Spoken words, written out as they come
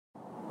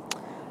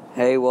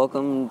Hey,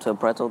 welcome to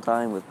Pretzel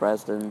Time with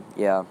Preston.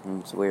 Yeah,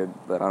 it's weird,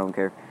 but I don't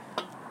care.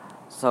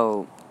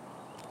 So,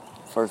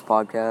 first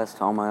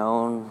podcast on my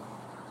own.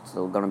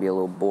 Still gonna be a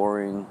little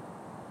boring,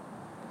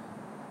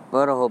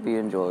 but I hope you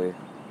enjoy.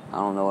 I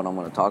don't know what I'm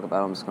gonna talk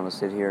about. I'm just gonna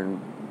sit here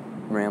and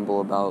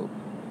ramble about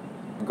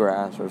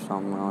grass or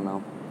something. I don't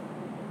know.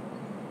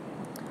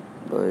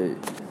 But,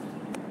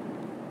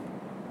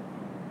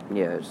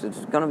 yeah,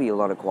 it's gonna be a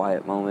lot of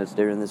quiet moments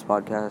during this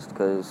podcast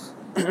because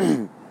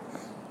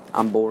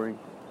I'm boring.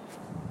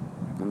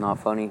 I'm not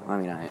funny. I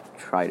mean, I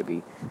try to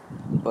be.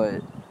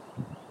 But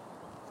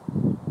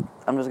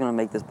I'm just going to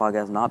make this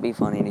podcast not be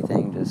funny,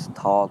 anything. Just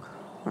talk.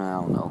 I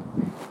don't know.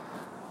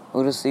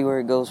 We'll just see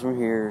where it goes from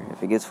here.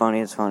 If it gets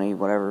funny, it's funny.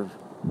 Whatever.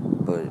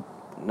 But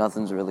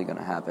nothing's really going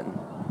to happen.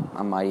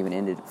 I might even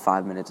end it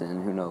 5 minutes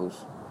in. Who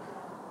knows?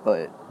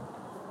 But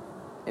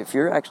if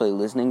you're actually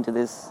listening to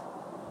this,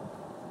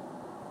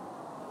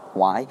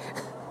 why?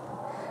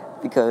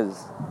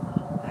 Because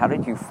how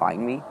did you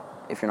find me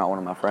if you're not one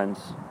of my friends?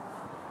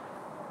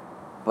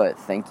 But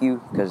thank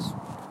you, because,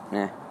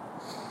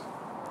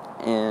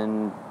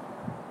 And,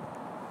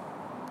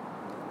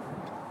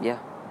 yeah.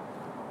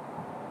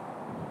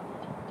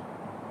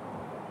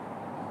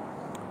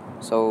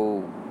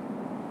 So,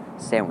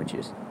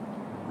 sandwiches.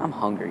 I'm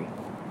hungry.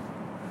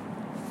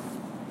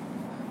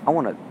 I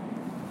want a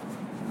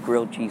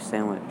grilled cheese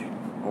sandwich,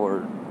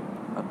 or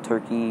a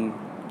turkey,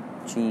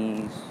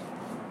 cheese,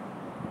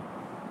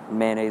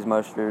 mayonnaise,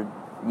 mustard.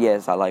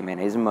 Yes, I like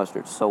mayonnaise and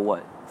mustard. So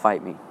what?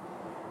 Fight me.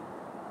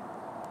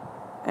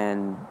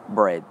 And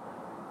bread.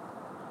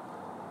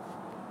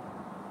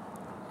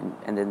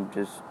 And then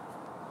just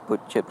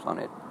put chips on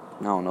it.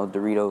 I don't know,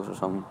 Doritos or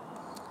something.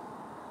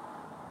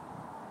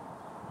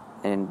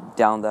 And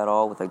down that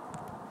all with a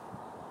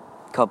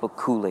cup of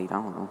Kool-Aid. I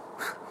don't know.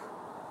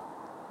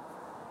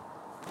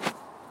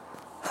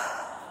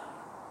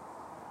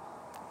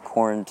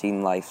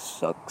 Quarantine life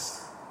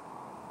sucks.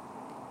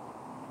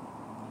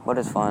 But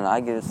it's fun.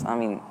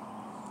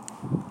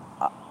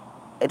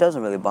 It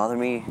doesn't really bother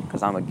me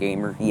because I'm a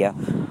gamer, yeah.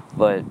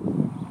 But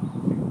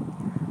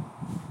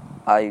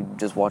I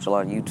just watch a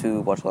lot of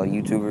YouTube, watch a lot of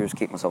YouTubers,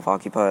 keep myself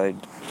occupied.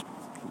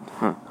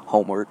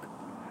 Homework.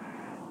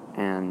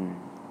 And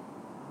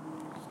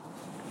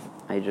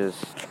I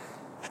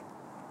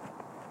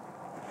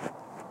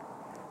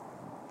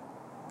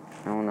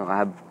don't know.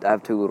 I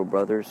have two little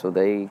brothers, so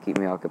they keep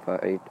me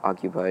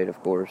occupied,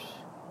 of course.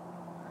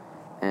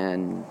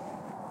 And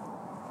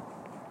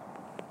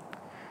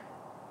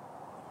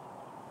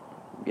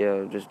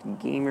yeah, just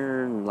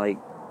gamer and like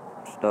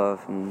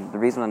stuff. And the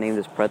reason I named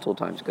this Pretzel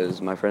Times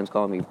because my friends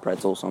call me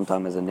Pretzel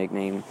sometimes as a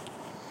nickname.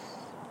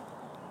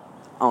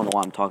 I don't know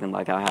why I'm talking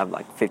like I have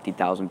like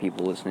 50,000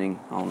 people listening.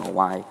 I don't know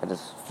why. I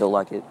just feel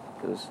like it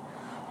because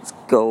let's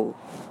go.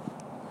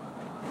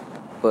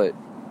 But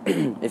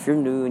if you're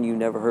new and you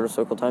never heard of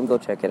Circle Time, go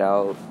check it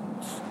out.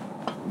 It's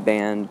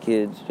band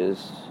kids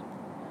just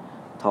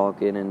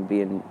talking and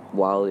being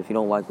wild. If you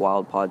don't like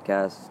wild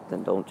podcasts,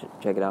 then don't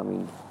check it out.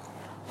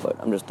 But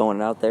I'm just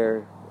throwing it out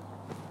there.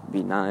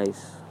 Be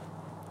nice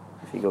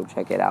if you go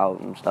check it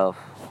out and stuff.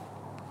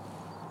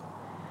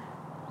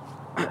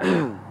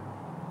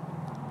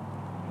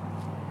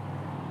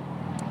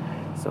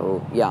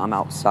 So yeah, I'm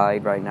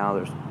outside right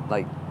now.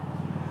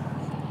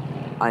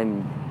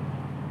 I'm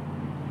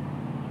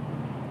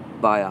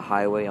by a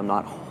highway. I'm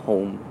not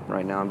home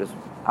right now. I'm just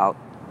out.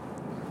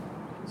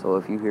 So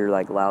if you hear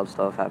like loud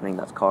stuff happening,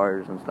 that's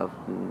cars and stuff,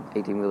 and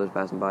 18-wheelers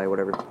passing by, or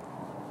whatever.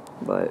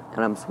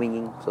 And I'm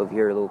swinging. So if you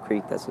hear a little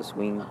creak, that's a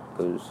swing,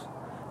 because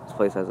this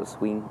place has a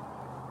swing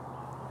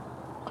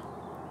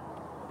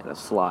and a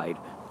slide.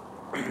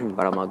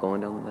 But I'm not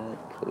going down that,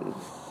 because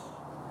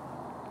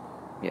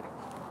yeah.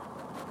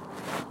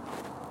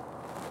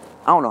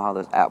 I don't know how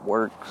this app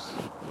works.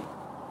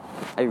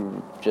 I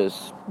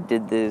just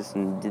did this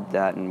and did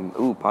that, and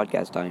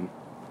podcast time.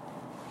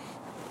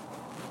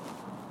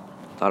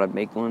 Thought I'd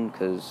make one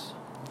because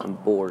I'm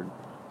bored.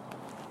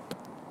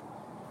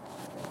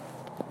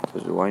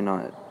 Because why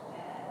not?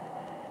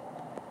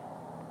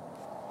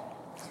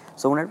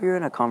 So whenever you're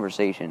in a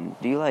conversation,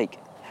 do you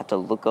have to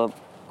look up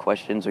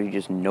questions, or you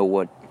just know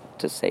what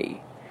to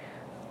say?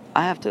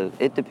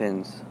 It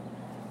depends.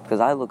 Because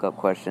I look up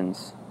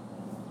questions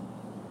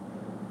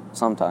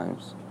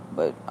sometimes,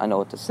 but I know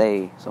what to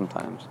say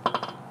sometimes.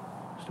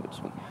 Stupid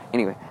swing.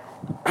 Anyway.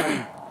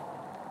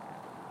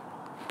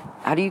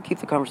 How do you keep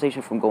the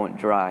conversation from going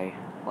dry?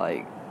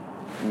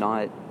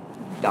 Not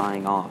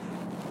dying off?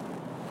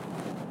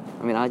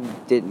 I mean, I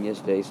didn't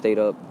yesterday. Stayed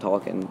up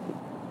talking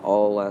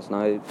all last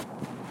night.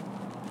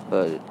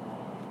 But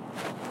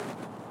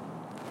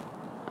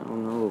I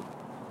don't know.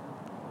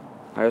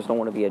 I just don't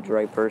want to be a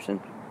dry person.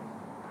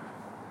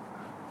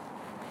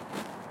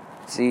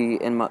 See,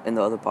 in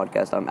the other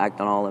podcast, I'm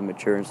acting all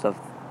immature and stuff.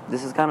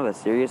 This is kind of a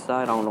serious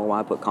side. I don't know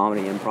why I put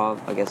comedy improv.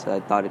 I guess I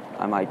thought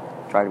I might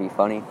try to be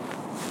funny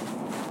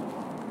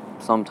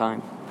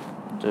sometime.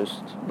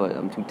 But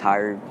I'm too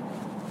tired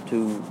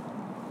to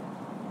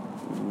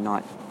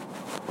not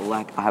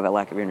I have a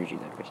lack of energy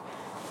there.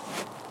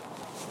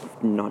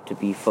 not to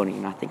be funny,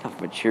 and I think I've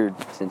matured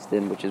since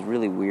then, which is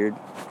really weird,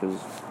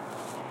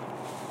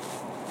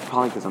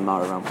 probably because I'm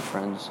not around my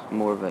friends. I'm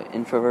more of an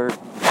introvert,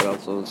 but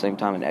also at the same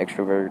time an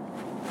extrovert.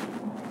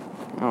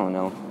 I don't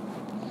know.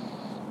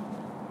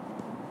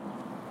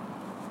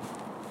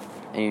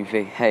 And you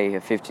say, hey,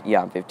 I'm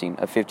 15,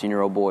 a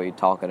 15-year-old boy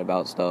talking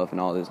about stuff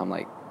and all this, I'm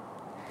like,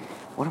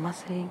 what am I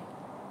saying?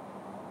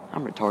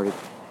 I'm retarded.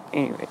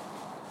 Anyway.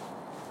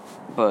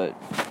 But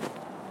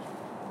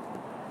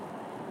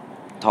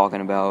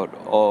talking about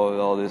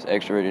all this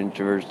extrovert,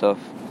 introvert stuff,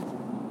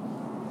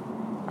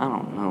 I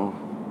don't know.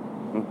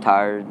 I'm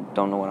tired,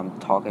 don't know what I'm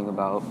talking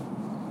about.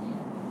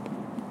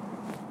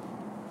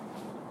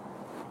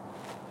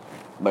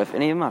 But if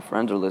any of my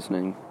friends are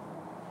listening,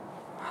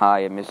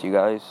 hi, I miss you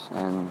guys,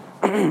 and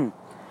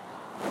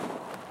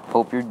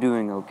hope you're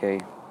doing okay.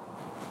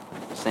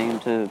 Same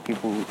to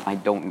people I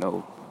don't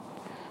know.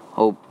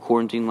 Hope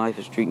quarantine life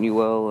is treating you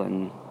well,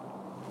 and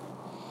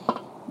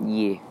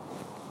yeah.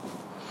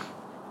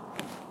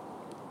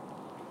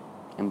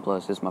 And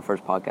plus, this is my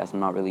first podcast. I'm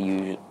not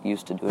really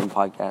used to doing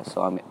podcasts,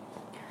 so I'm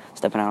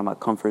stepping out of my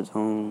comfort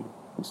zone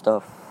and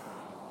stuff.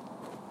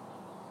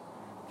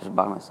 Just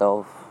by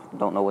myself.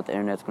 Don't know what the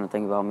internet's going to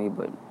think about me,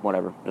 but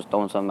whatever. Just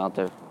throwing something out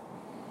there.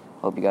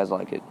 Hope you guys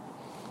like it.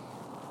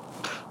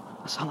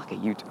 I sound like a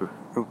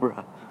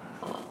YouTuber.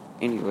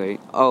 Anyway.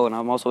 Oh, and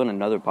I'm also in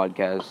another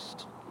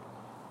podcast.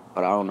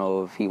 But I don't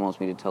know if he wants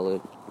me to tell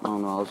it. I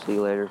don't know. I'll see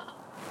you later.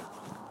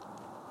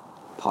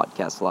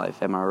 Podcast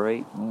life. Am I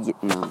right? Yeah,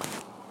 no.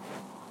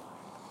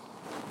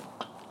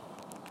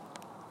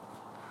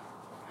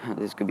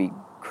 This could be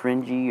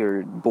cringy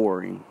or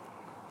boring.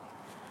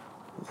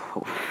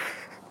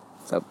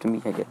 It's up to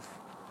me, I guess.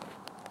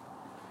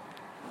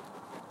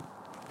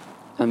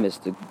 I miss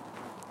the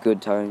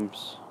good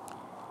times.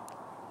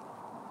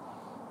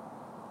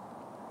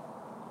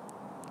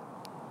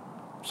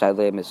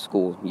 Sadly, I miss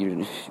school.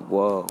 Usually,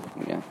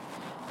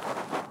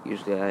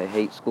 Usually I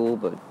hate school,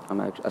 but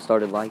I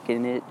started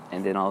liking it,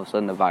 and then all of a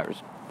sudden the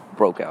virus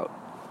broke out.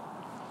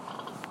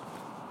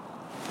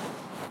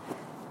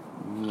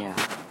 Yeah.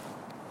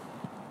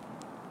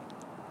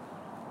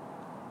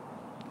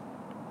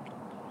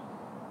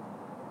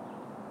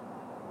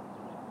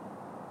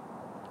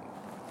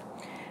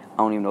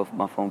 I don't even know if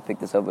my phone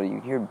picked this up, but you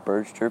can hear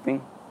birds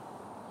chirping.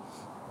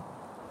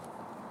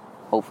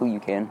 Hopefully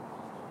you can.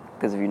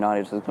 Because if you're not,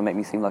 it's just going to make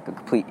me seem like a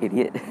complete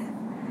idiot.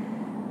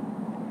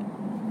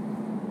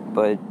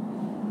 But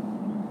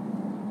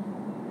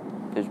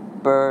there's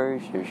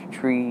birds, there's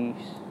trees,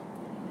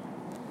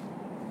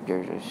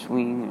 there's a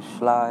swing, a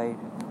slide,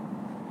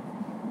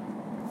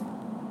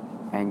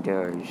 and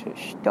there's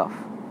stuff.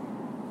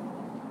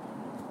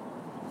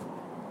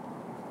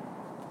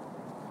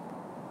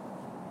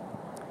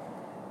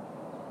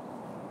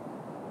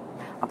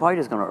 I'm probably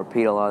just going to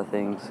repeat a lot of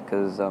things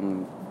because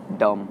I'm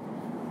dumb.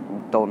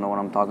 Don't know what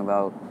I'm talking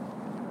about.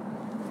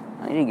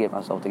 I need to get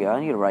myself together. I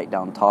need to write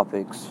down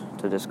topics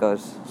to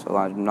discuss so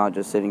I'm not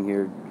just sitting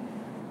here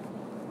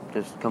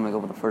just coming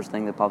up with the first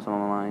thing that pops in my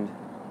mind.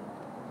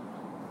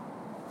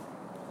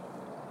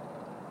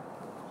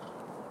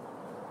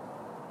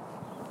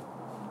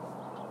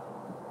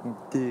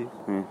 Yeah.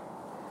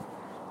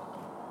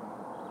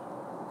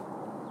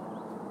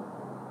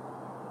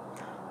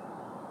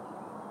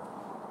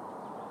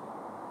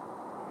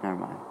 Never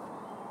mind.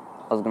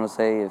 I was gonna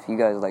say, if you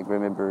guys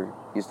remember,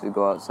 used to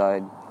go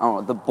outside. I don't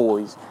know, the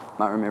boys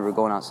might remember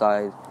going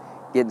outside,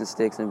 getting the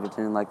sticks and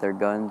pretending like they're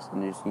guns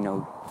and just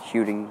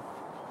shooting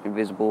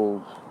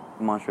invisible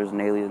monsters and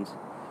aliens.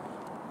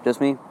 Just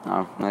me?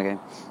 Oh, okay.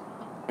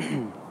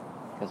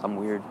 Guess I'm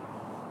weird.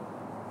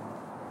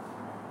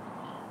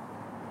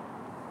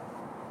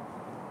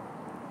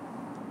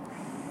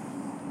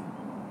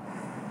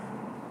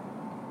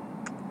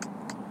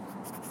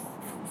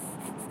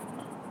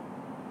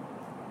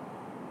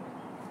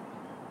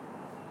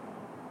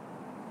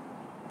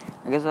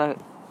 I guess I'm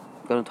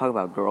gonna talk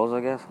about girls,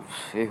 I guess.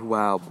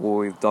 Wow,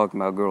 boy,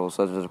 talking about girls,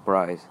 such a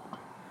surprise.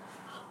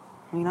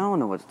 I mean, I don't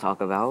know what to talk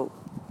about.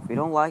 If you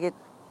don't like it,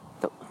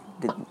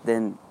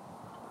 then,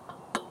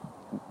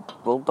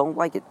 well, don't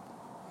like it.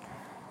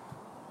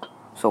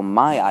 So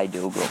my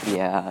ideal girl,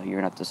 yeah, you're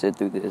gonna have to sit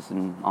through this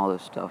and all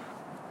this stuff.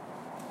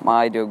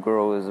 My ideal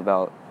girl is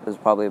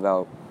probably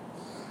about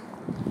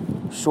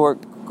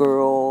short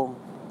girl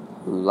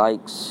who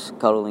likes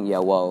cuddling. Yeah,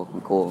 whoa,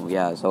 cool.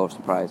 Yeah, so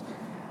surprised.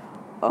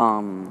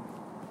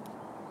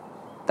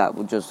 That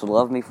would just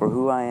love me for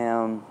who I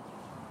am,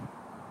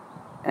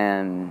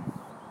 and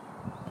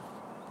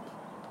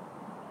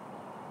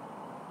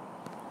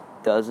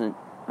that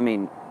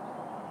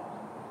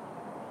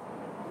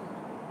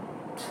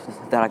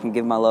I can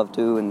give my love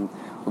to and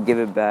will give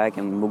it back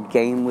and will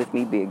game with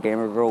me, be a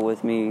gamer girl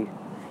with me,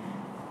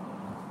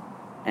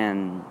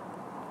 and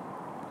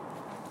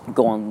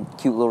go on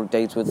cute little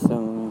dates with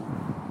them,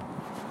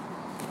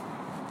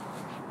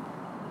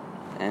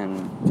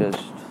 and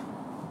just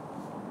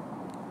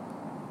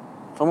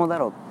someone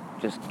that'll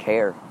just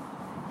care.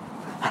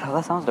 I know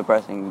that sounds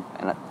depressing,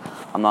 and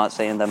I'm not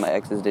saying that my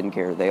exes didn't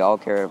care. They all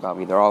care about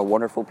me. They're all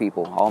wonderful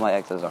people. All my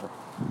exes are.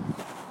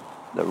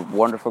 They're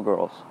wonderful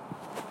girls.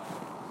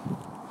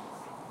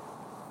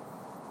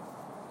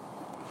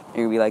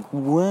 You're gonna be like,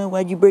 what?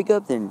 Why'd you break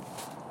up then?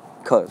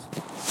 'Cause.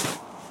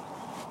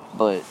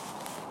 But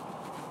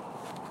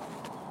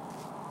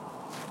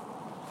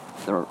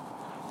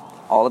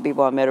all the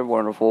people I met are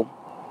wonderful.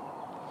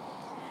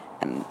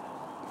 And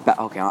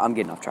okay, I'm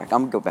getting off track.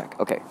 I'm gonna go back.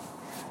 Okay.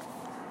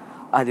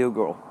 Ideal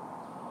girl.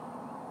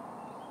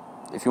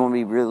 If you want to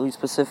be really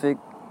specific,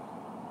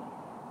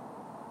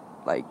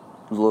 like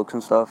looks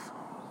and stuff,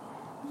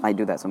 I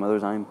do that some other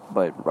time.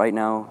 But right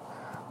now,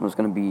 I'm just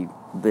gonna be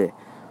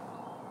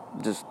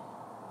just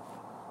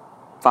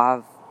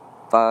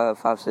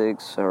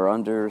 5'6" or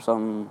under or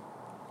something.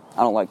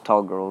 I don't like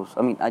tall girls.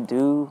 I mean, I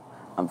do.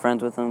 I'm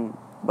friends with them,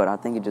 but I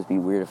think it'd just be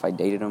weird if I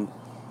dated them.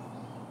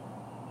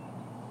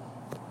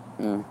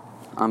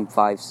 I'm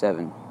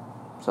 5'7",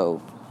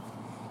 so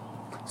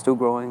still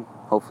growing.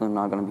 Hopefully, I'm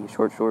not gonna be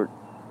short.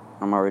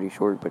 I'm already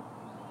short, but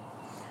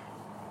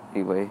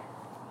anyway,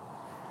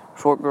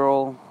 short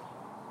girl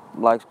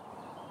likes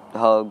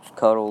hugs,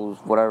 cuddles,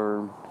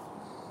 whatever.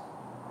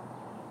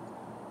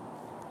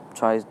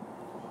 Tries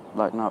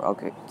like not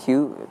okay,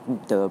 cute,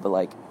 but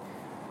like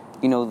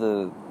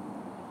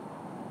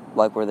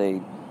where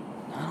they,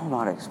 I don't know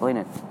how to explain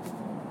it.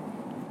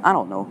 I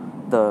don't know,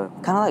 the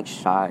kind of like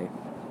shy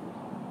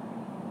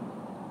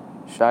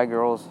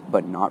girls,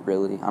 but not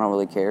really. I don't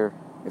really care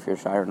if you're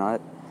shy or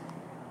not.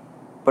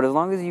 But as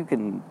long as you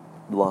can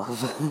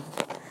love.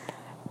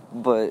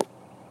 But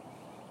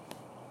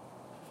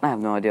I have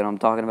no idea what I'm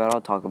talking about.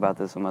 I'll talk about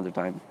this some other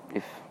time.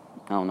 I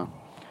don't know.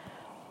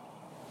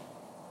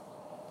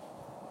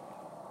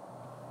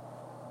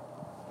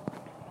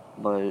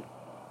 But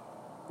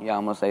yeah,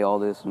 I'm gonna say all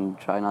this and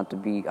try not to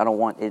be. I don't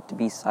want it to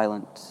be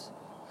silent.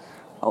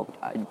 Oh,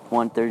 I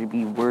want there to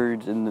be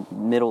words in the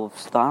middle of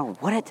stuff.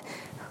 What?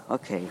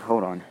 Okay,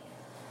 hold on.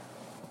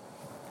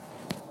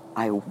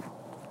 I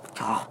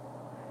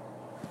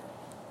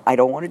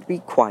don't want it to be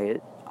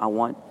quiet. I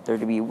want there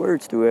to be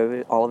words through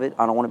it, all of it.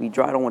 I don't want to be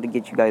dry. I don't want to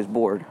get you guys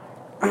bored.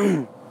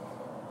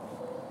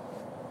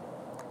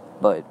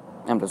 But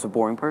I'm just a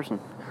boring person.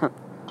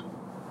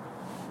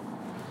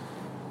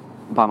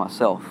 By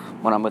myself.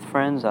 When I'm with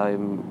friends,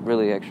 I'm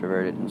really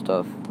extroverted and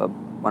stuff. But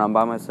when I'm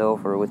by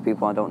myself or with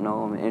people I don't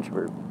know, I'm an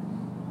introvert.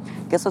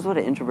 Guess that's what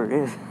an introvert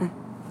is.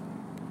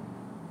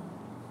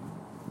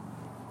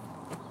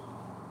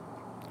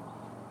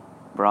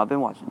 Bro, I've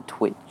been watching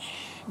Twitch.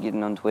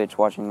 Getting on Twitch,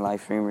 watching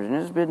live streamers, and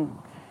it's been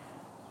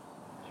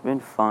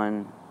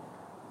fun.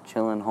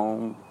 Chilling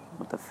home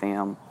with the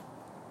fam.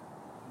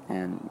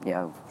 And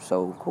yeah,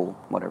 so cool.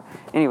 Whatever.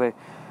 Anyway,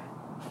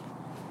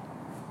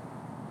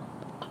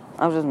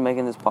 I was just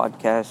making this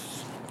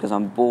podcast because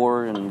I'm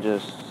bored and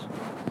just,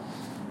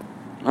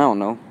 I don't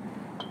know.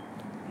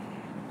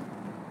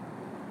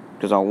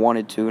 Because I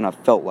wanted to and I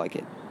felt like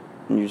it.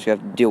 And you just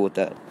have to deal with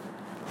that.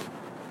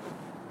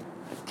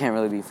 Can't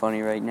really be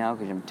funny right now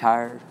because I'm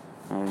tired.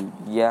 And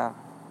yeah.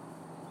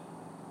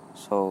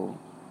 So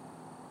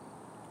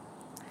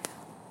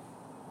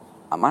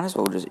I might as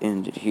well just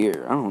end it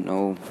here. I don't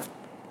know.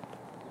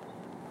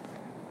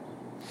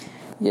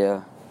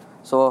 Yeah.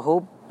 So I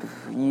hope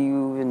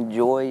you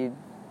enjoyed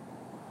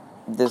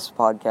this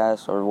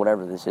podcast or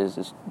whatever this is.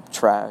 It's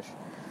trash.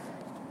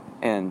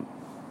 And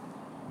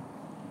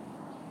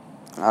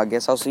I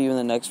guess I'll see you in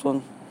the next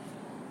one.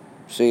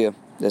 See ya.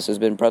 This has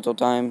been Pretzel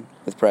Time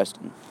with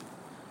Preston.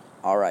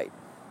 All right.